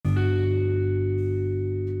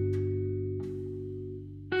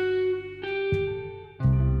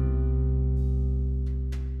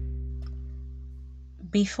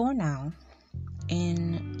Before now,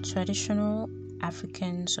 in traditional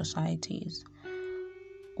African societies,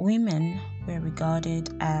 women were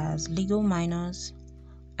regarded as legal minors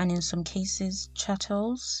and in some cases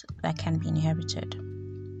chattels that can be inherited.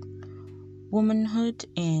 Womanhood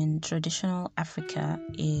in traditional Africa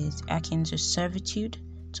is akin to servitude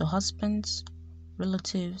to husbands,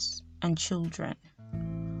 relatives, and children,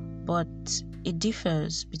 but it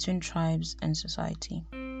differs between tribes and society.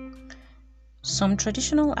 Some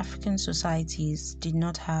traditional African societies did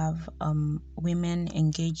not have women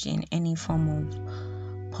engaged in any form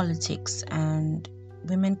of politics, and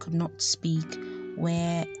women could not speak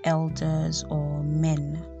where elders or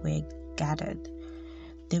men were gathered.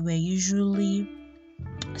 They were usually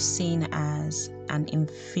seen as an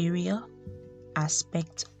inferior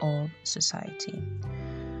aspect of society.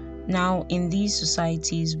 Now, in these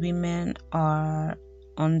societies, women are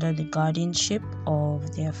under the guardianship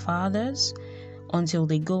of their fathers until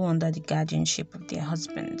they go under the guardianship of their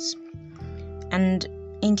husbands. And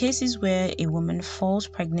in cases where a woman falls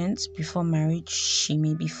pregnant before marriage, she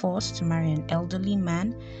may be forced to marry an elderly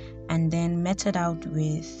man and then meted out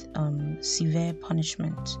with severe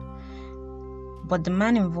punishment. But the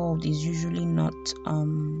man involved is usually not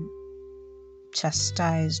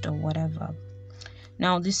chastised or whatever.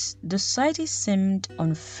 Now, the society seemed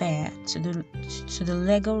unfair to the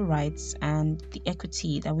legal rights and the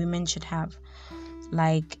equity that women should have,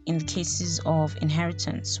 like in the cases of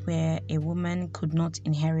inheritance, where a woman could not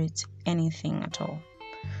inherit anything at all.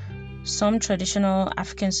 Some traditional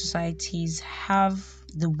African societies have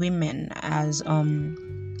the women as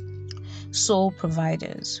sole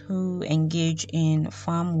providers who engage in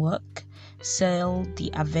farm work, sell the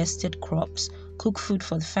harvested crops, cook food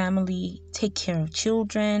for the family, take care of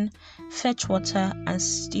children, fetch water, and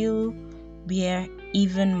still bear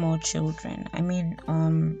even more children.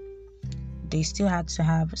 They still had to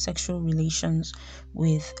have sexual relations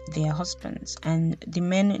with their husbands, and the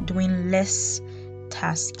men doing less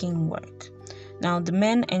tasking work. Now, the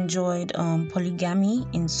men enjoyed polygamy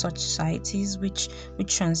in such societies, which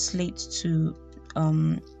translates to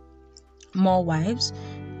more wives.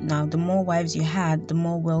 Now, the more wives you had, the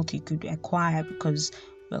more wealth you could acquire because,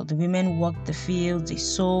 the women worked the fields, they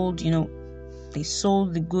sold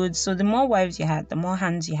the goods. So the more wives you had, the more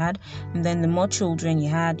hands you had, and then the more children you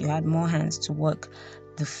had more hands to work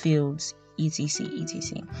the fields, etc.,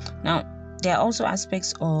 etc. Now, there are also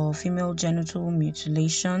aspects of female genital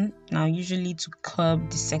mutilation, now usually to curb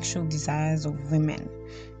the sexual desires of women.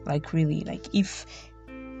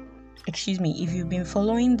 If you've been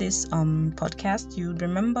following this podcast, you would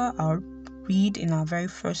remember our read in our very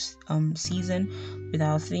first season with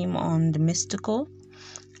our theme on the mystical,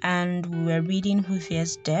 and we were reading Who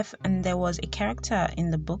Fears Death, and there was a character in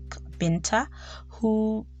the book, Binta,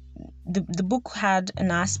 who the book had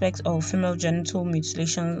an aspect of female genital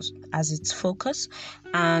mutilations as its focus,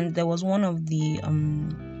 and there was one of the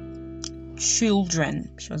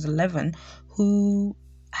children, she was 11, who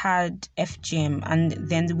had FGM, and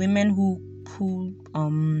then the women who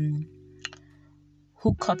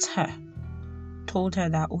caught her told her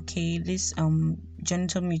that this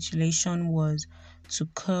genital mutilation was to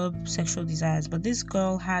curb sexual desires, but this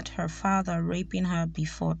girl had her father raping her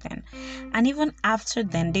before then, and even after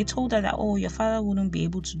then they told her that your father wouldn't be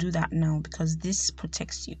able to do that now because this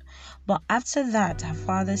protects you. But after that, her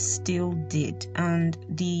father still did, and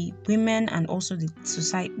the women and also the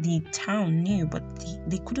society, the town knew, but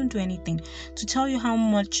they couldn't do anything. To tell you how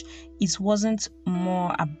much it wasn't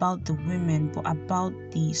more about the women but about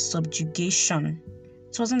the subjugation.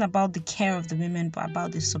 It wasn't about the care of the women, but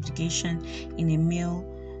about the subjugation in a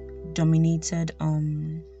male-dominated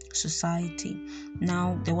society.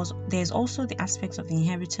 Now, there's also the aspects of the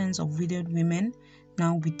inheritance of widowed women.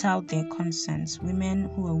 Now, without their consent, women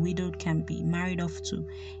who are widowed can be married off to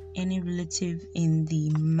any relative in the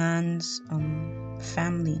man's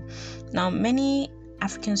family. Now, many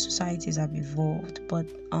African societies have evolved,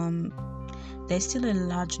 but there's still a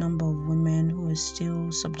large number of women who are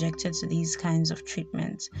still subjected to these kinds of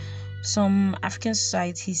treatments. Some African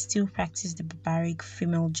societies still practice the barbaric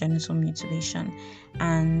female genital mutilation,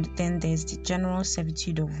 and then there's the general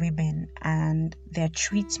servitude of women and their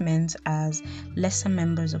treatment as lesser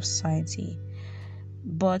members of society.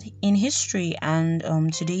 But in history and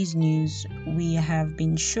today's news, we have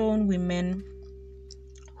been shown women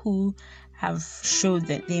who have showed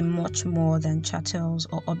that they're much more than chattels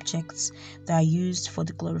or objects that are used for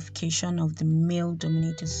the glorification of the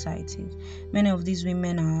male-dominated societies. Many of these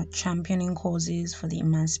women are championing causes for the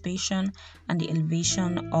emancipation and the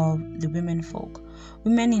elevation of the women folk.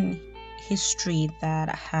 Women in history that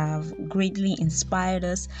have greatly inspired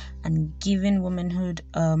us and giving womanhood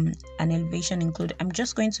an elevation include. I'm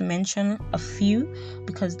just going to mention a few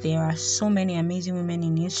because there are so many amazing women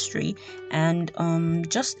in history, and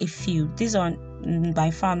just a few. These are by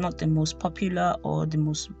far not the most popular or the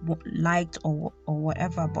most liked or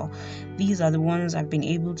whatever, but these are the ones I've been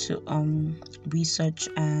able to research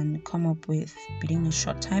and come up with within a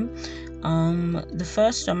short time. The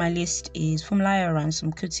first on my list is Funmilayo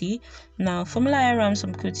Ransome Kuti. Now, Funmilayo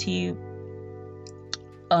Ransome Kuti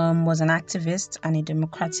was an activist and a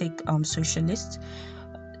democratic socialist.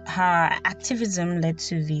 Her activism led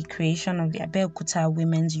to the creation of the Abeokuta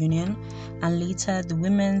Women's Union and later the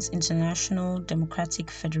Women's International Democratic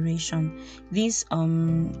Federation. This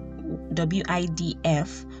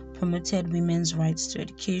WIDF promoted women's rights to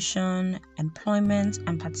education, employment,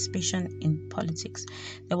 and participation in politics.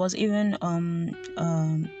 There was even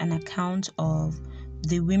an account of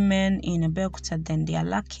the women in Abeokuta, then the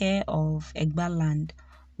Alake of Egbaland,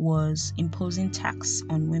 was imposing tax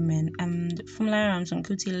on women, and Funmilayo Ransome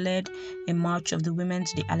Kuti led a march of the women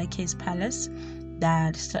to the Alake's palace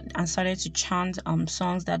and started to chant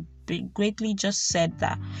songs that greatly just said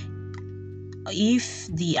that if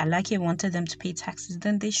the Alake wanted them to pay taxes,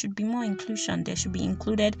 then there should be more inclusion. They should be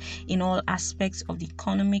included in all aspects of the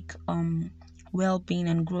economic well-being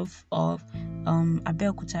and growth of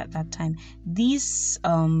Abeokuta at that time. These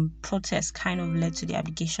protests kind of led to the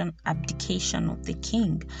abdication of the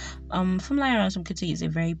king. Funmilayo Ransome Kuti is a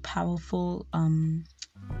very powerful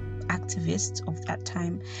activist of that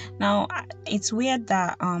time. Now, it's weird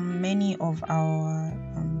that many of our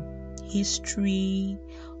history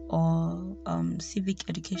or civic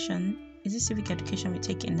education, is it civic education we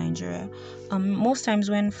take in Nigeria? Most times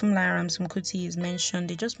when Funmilayo Ransome Kuti is mentioned,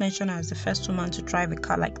 they just mention her as the first woman to drive a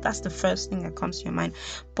car. Like, that's the first thing that comes to your mind.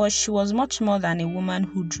 But she was much more than a woman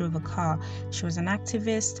who drove a car. She was an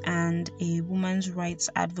activist and a woman's rights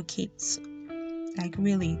advocate. Like,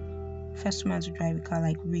 really, first woman to drive a car.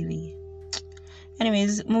 Like, really.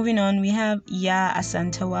 Anyways, moving on, we have Yaa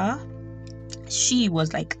Asantewaa. She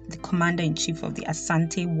was like the commander-in-chief of the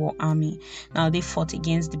Asante War Army. Now, they fought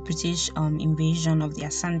against the British invasion of the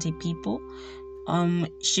Asante people.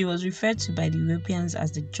 She was referred to by the Europeans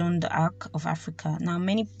as the Joan d'Arc of Africa. Now,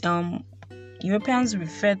 many Europeans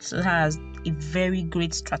referred to her as a very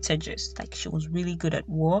great strategist. Like, she was really good at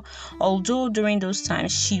war. Although during those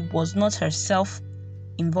times, she was not herself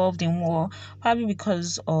involved in war, probably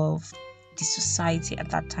because of the society at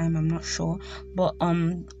that time, I'm not sure. But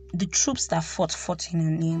the troops that fought in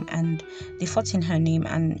her name, and they fought in her name,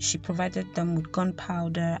 and she provided them with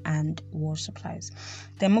gunpowder and war supplies.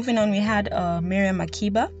 Then moving on, we had Miriam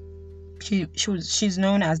Makeba. She's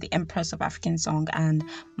known as the Empress of African Song and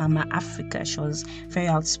Mama Africa. She was very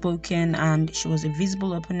outspoken and she was a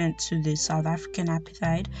visible opponent to the South African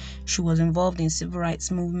apartheid. She was involved in civil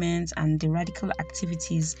rights movements and the radical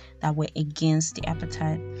activities that were against the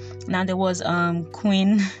apartheid. Now, there was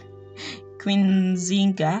Queen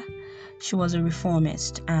Zinga. She was a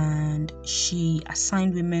reformist and she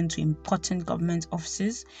assigned women to important government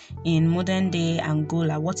offices in modern day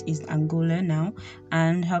Angola, what is Angola now,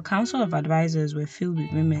 and her council of advisors were filled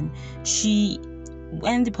with women.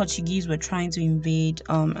 When the Portuguese were trying to invade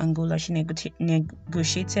Angola, she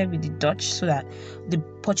negotiated with the Dutch so that the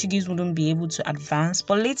Portuguese wouldn't be able to advance.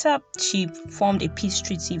 But later, she formed a peace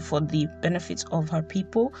treaty for the benefit of her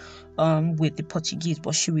people with the Portuguese.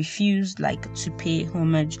 But she refused, to pay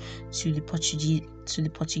homage to the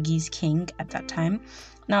Portuguese king at that time.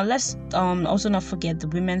 Now, let's also not forget the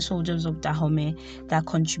women soldiers of Dahomey that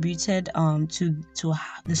contributed to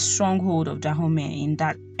the stronghold of Dahomey in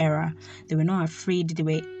that era. They were not afraid. They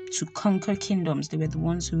were to conquer kingdoms. They were the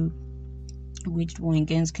ones who waged war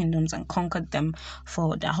against kingdoms and conquered them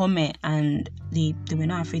for Dahomey, and they were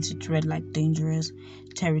not afraid to tread dangerous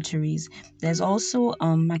territories. There's also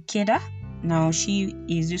Makeda. Now, she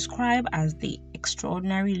is described as the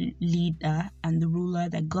extraordinary leader and the ruler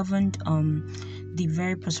that governed the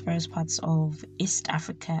very prosperous parts of East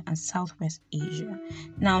Africa and Southwest Asia.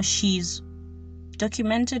 Now, she's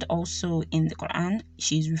documented also in the Quran.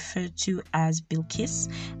 She's referred to as Bilqis,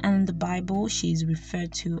 and in the Bible she's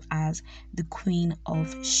referred to as the Queen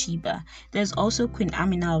of Sheba. There's also Queen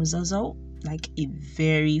Amina of Zazzau, a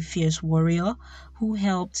very fierce warrior who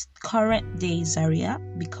helped current day Zaria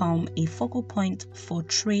become a focal point for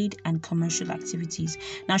trade and commercial activities.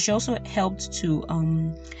 Now, she also helped to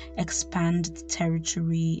expand the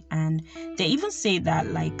territory, and they even say that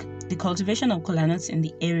the cultivation of kola nuts in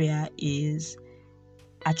the area is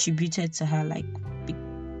attributed to her,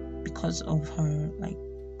 because of her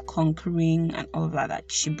conquering and all of that. Like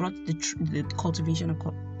she brought the cultivation of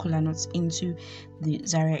kola nuts into the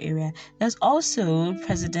Zaria area. There's also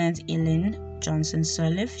President Ellen Johnson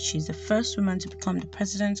Sirleaf. She's the first woman to become the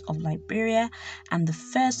president of Liberia and the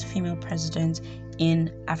first female president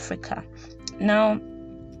in Africa. Now,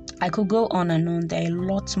 I could go on and on. There are a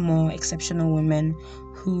lot more exceptional women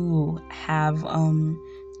who have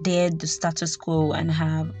dared the status quo and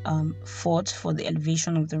have fought for the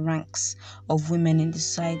elevation of the ranks of women in the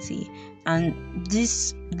society. And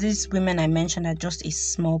these women I mentioned are just a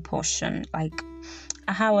small portion.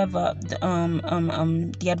 However,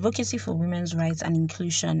 the advocacy for women's rights and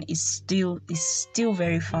inclusion is still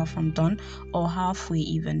very far from done, or halfway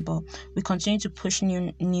even. But we continue to push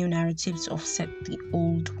new narratives to offset the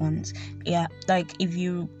old ones. Yeah, like if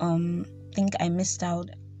you think I missed out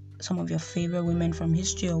some of your favorite women from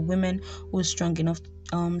history, or women who are strong enough,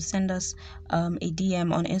 send us a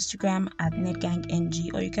DM on Instagram at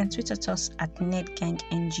NetGangNG, or you can tweet at us at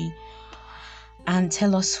NetGangNG and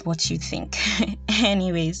tell us what you think.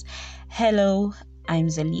 Anyways, hello, I'm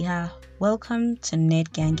Zaliha. Welcome to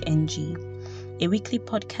NetGangNG, a weekly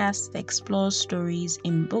podcast that explores stories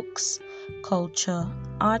in books, culture,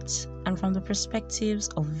 art, and from the perspectives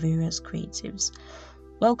of various creatives.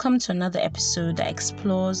 Welcome to another episode that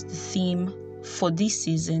explores the theme for this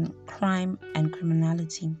season, crime and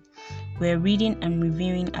criminality. We're reading and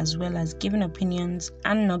reviewing as well as giving opinions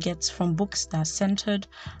and nuggets from books that are centered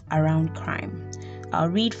around crime.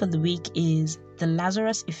 Our read for the week is The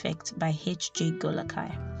Lazarus Effect by H.J.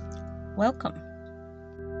 Golokai. Welcome.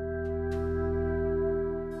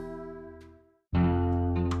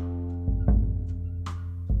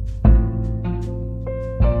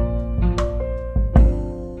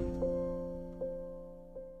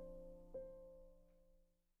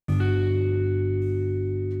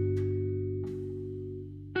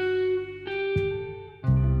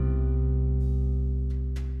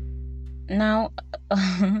 Now,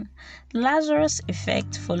 Lazarus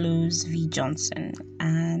Effect follows V. Johnson,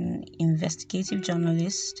 an investigative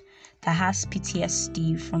journalist that has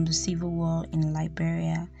PTSD from the civil war in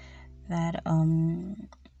Liberia, that and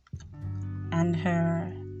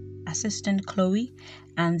her assistant Chloe,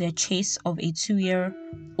 and their chase of a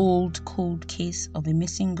 2-year-old cold case of a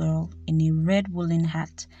missing girl in a red woolen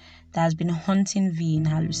hat that has been haunting V in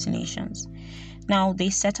hallucinations. Now, they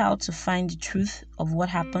set out to find the truth of what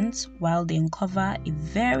happened while they uncover a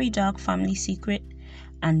very dark family secret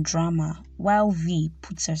and drama while V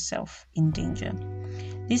puts herself in danger.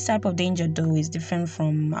 This type of danger, though, is different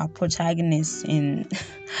from our protagonists in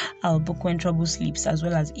our book When Trouble Sleeps, as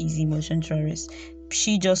well as Easy Motion Tourist.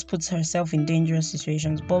 She just puts herself in dangerous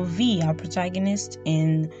situations. But V, our protagonist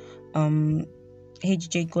in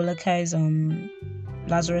H.J. Golokai's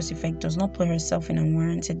Lazarus Effect, does not put herself in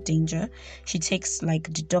unwarranted danger. She takes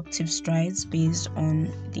deductive strides based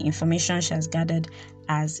on the information she has gathered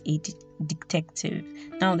as a detective.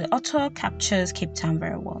 Now, the author captures Cape Town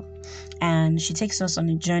very well, and she takes us on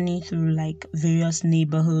a journey through various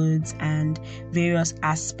neighborhoods and various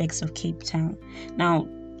aspects of Cape Town. Now,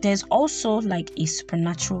 there's also a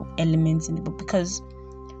supernatural element in the book, because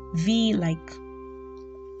V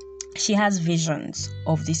she has visions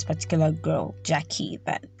of this particular girl, Jackie,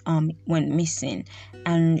 that went missing,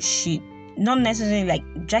 and she not necessarily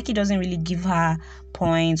Jackie doesn't really give her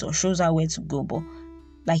points or shows her where to go, but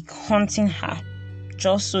haunting her,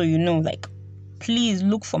 just so you know, please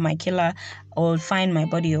look for my killer or find my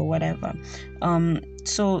body or whatever.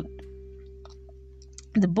 So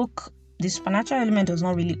the supernatural element does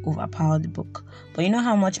not really overpower the book, but you know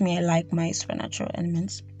how much I like my supernatural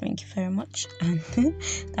elements. Thank you very much. And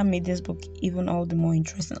that made this book even all the more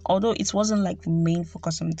interesting. Although it wasn't the main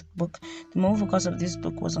focus of the book, the main focus of this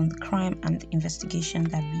book was on the crime and the investigation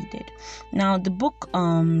that we did. Now, the book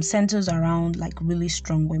centers around really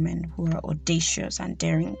strong women who are audacious and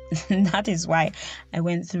daring. That is why I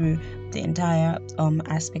went through the entire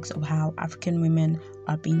aspects of how African women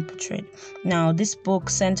are being portrayed. Now, this book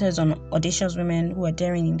centers on audacious women who are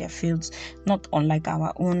daring in their fields, not unlike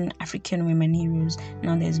our own African women heroes.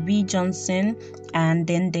 Now, there's V. Johnson, and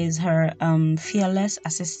then there's her fearless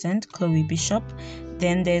assistant, Chloe Bishop.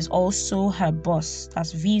 Then there's also her boss,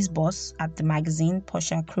 that's V's boss at the magazine,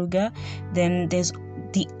 Portia Kruger. Then there's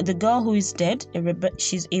the girl who is dead.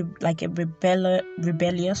 She's a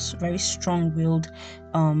rebellious, very strong-willed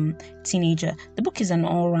teenager. The book is an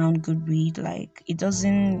all-round good read. It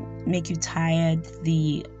doesn't make you tired.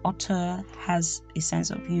 The author has a sense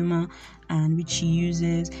of humor, and which she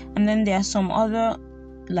uses. And then there are some other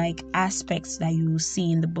aspects that you will see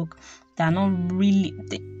in the book that are not really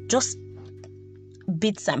just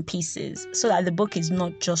bits and pieces so that the book is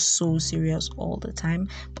not just so serious all the time,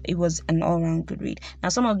 but it was an all-round good read. Now,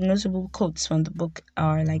 some of the notable quotes from the book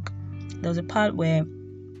are like, there was a part where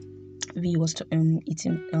V was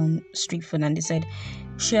eating street food, and they said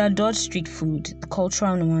she adored street food, the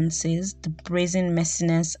cultural nuances, the brazen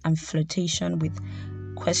messiness and flirtation with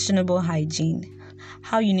questionable hygiene,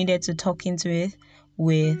 how you needed to talk into it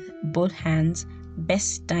with both hands.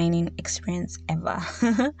 Best dining experience ever.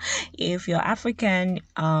 If you're African,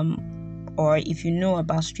 or if you know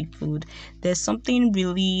about street food, there's something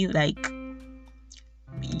really like,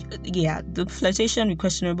 the flirtation with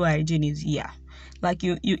questionable hygiene is, like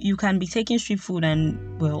you can be taking street food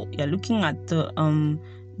and, well, you're looking at the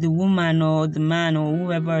woman or the man or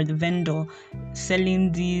whoever, the vendor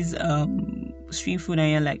selling these street food,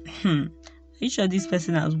 and you're like, are you sure this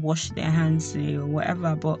person has washed their hands or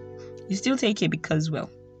whatever? But you still take it because, well,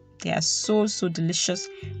 they are so delicious,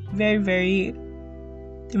 very, very,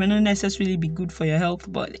 they may not necessarily be good for your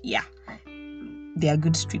health, but they are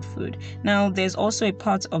good street food. Now, there's also a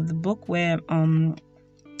part of the book where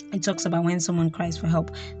it talks about when someone cries for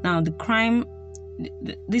help. Now, the crime,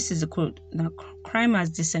 this is a quote. Now, crime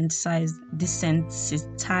has desensitized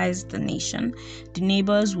the nation. The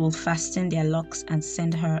neighbors will fasten their locks and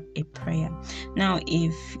send her a prayer. Now,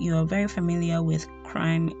 if you're very familiar with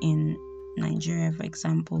crime in Nigeria, for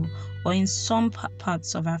example, or in some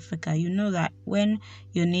parts of Africa, you know that when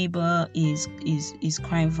your neighbor is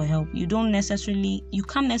crying for help, you can't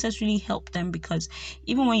necessarily help them, because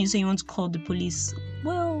even when you say you want to call the police,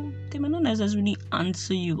 well, they may not necessarily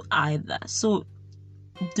answer you either. So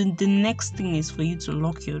the next thing is for you to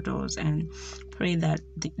lock your doors and pray that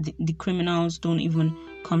the criminals don't even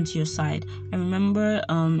come to your side. I remember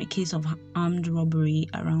a case of armed robbery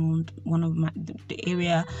around one of the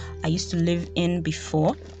area I used to live in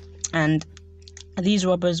before, and these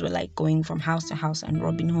robbers were like going from house to house and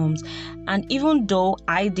robbing homes. And even though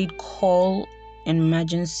I did call an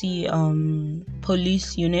emergency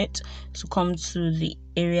police unit to come to the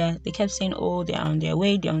area, they kept saying, oh, they're on their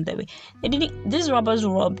way. These robbers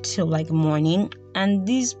robbed till like morning, and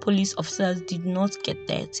these police officers did not get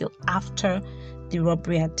there till after the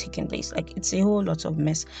robbery had taken place. Like, it's a whole lot of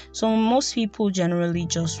mess. So most people generally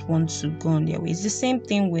just want to go on their way. It's the same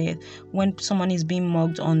thing with when someone is being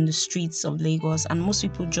mugged on the streets of Lagos, and most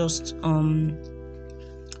people just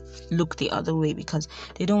look the other way because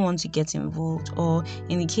they don't want to get involved. Or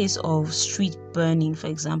in the case of street burning, for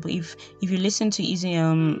example, if you listen to Easy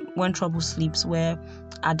When Trouble Sleeps, where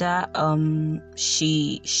Ada,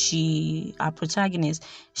 she our protagonist,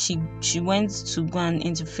 she went to go and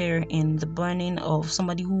interfere in the burning of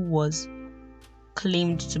somebody who was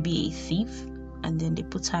claimed to be a thief, and then they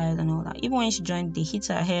put her and all that. Even when she joined, they hit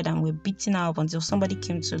her head and were beating her up until somebody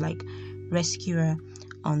came to like rescue her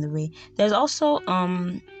on the way. There's also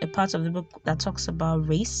a part of the book that talks about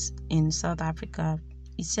race in South Africa.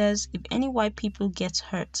 It says, if any white people get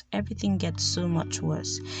hurt, everything gets so much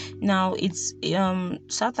worse. Now, it's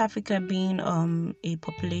South Africa being a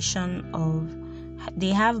population of, they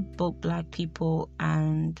have both black people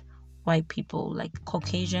and white people, like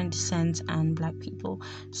Caucasian descent and black people.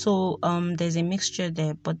 So there's a mixture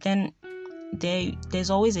there, but then there's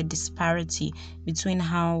always a disparity between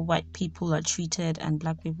how white people are treated and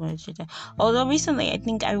black people are treated. Although recently I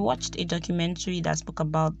think I watched a documentary that spoke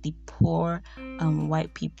about the poor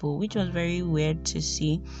white people, which was very weird to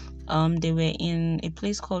see. They were in a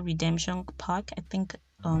place called Redemption Park. I think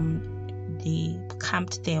they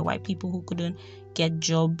camped there, white people who couldn't get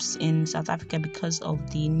jobs in South Africa because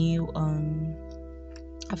of the new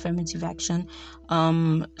affirmative action.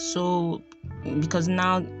 So because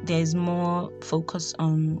now there's more focus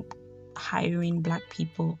on hiring black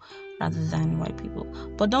people rather than white people.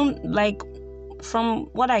 But don't, like, from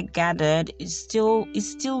what I gathered, it's still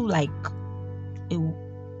like a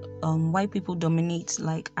white people dominate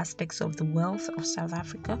like aspects of the wealth of South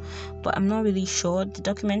Africa, but I'm not really sure. The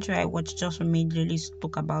documentary I watched just immediately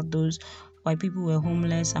spoke about those white people were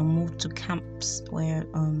homeless and moved to camps where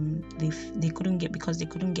they couldn't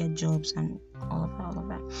get jobs and all of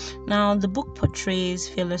that. Now, the book portrays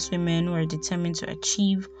fearless women who are determined to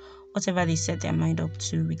achieve whatever they set their mind up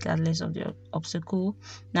to, regardless of the obstacle.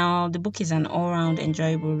 Now, the book is an all-round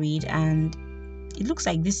enjoyable read, and it looks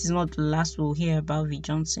like this is not the last we'll hear about V.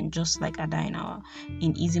 Johnson, just like Ada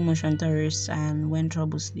in Easy Motion Tourist and When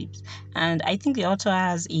Trouble Sleeps. And I think the author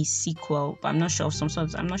has a sequel, but I'm not sure of some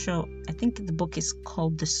sort. I'm not sure. I think the book is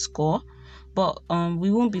called The Score, but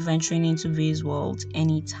we won't be venturing into V's world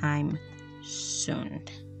anytime soon.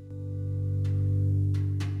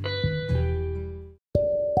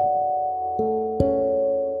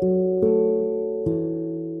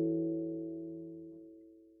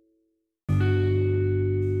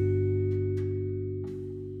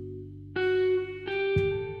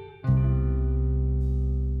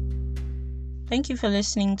 Thank you for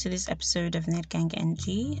listening to this episode of NetGang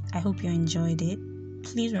NG. I hope you enjoyed it.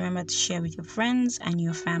 Please remember to share with your friends and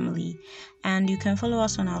your family. And you can follow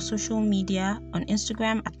us on our social media on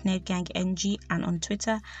Instagram at NetGangNG and on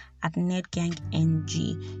Twitter at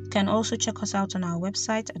NetGangNG. You can also check us out on our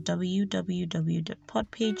website at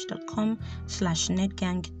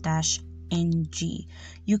www.podpage.com/netgang-NG.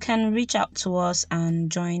 You can reach out to us and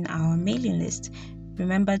join our mailing list.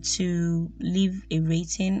 Remember to leave a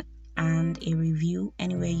rating and a review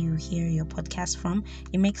anywhere you hear your podcast from.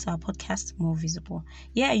 It makes our podcast more visible.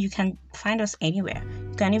 Yeah, you can find us anywhere.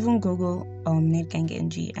 You can even Google NetGang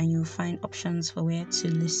NG and you'll find options for where to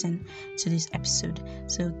listen to this episode.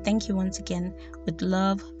 So thank you once again. With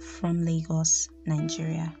love from Lagos,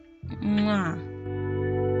 Nigeria. Mwah.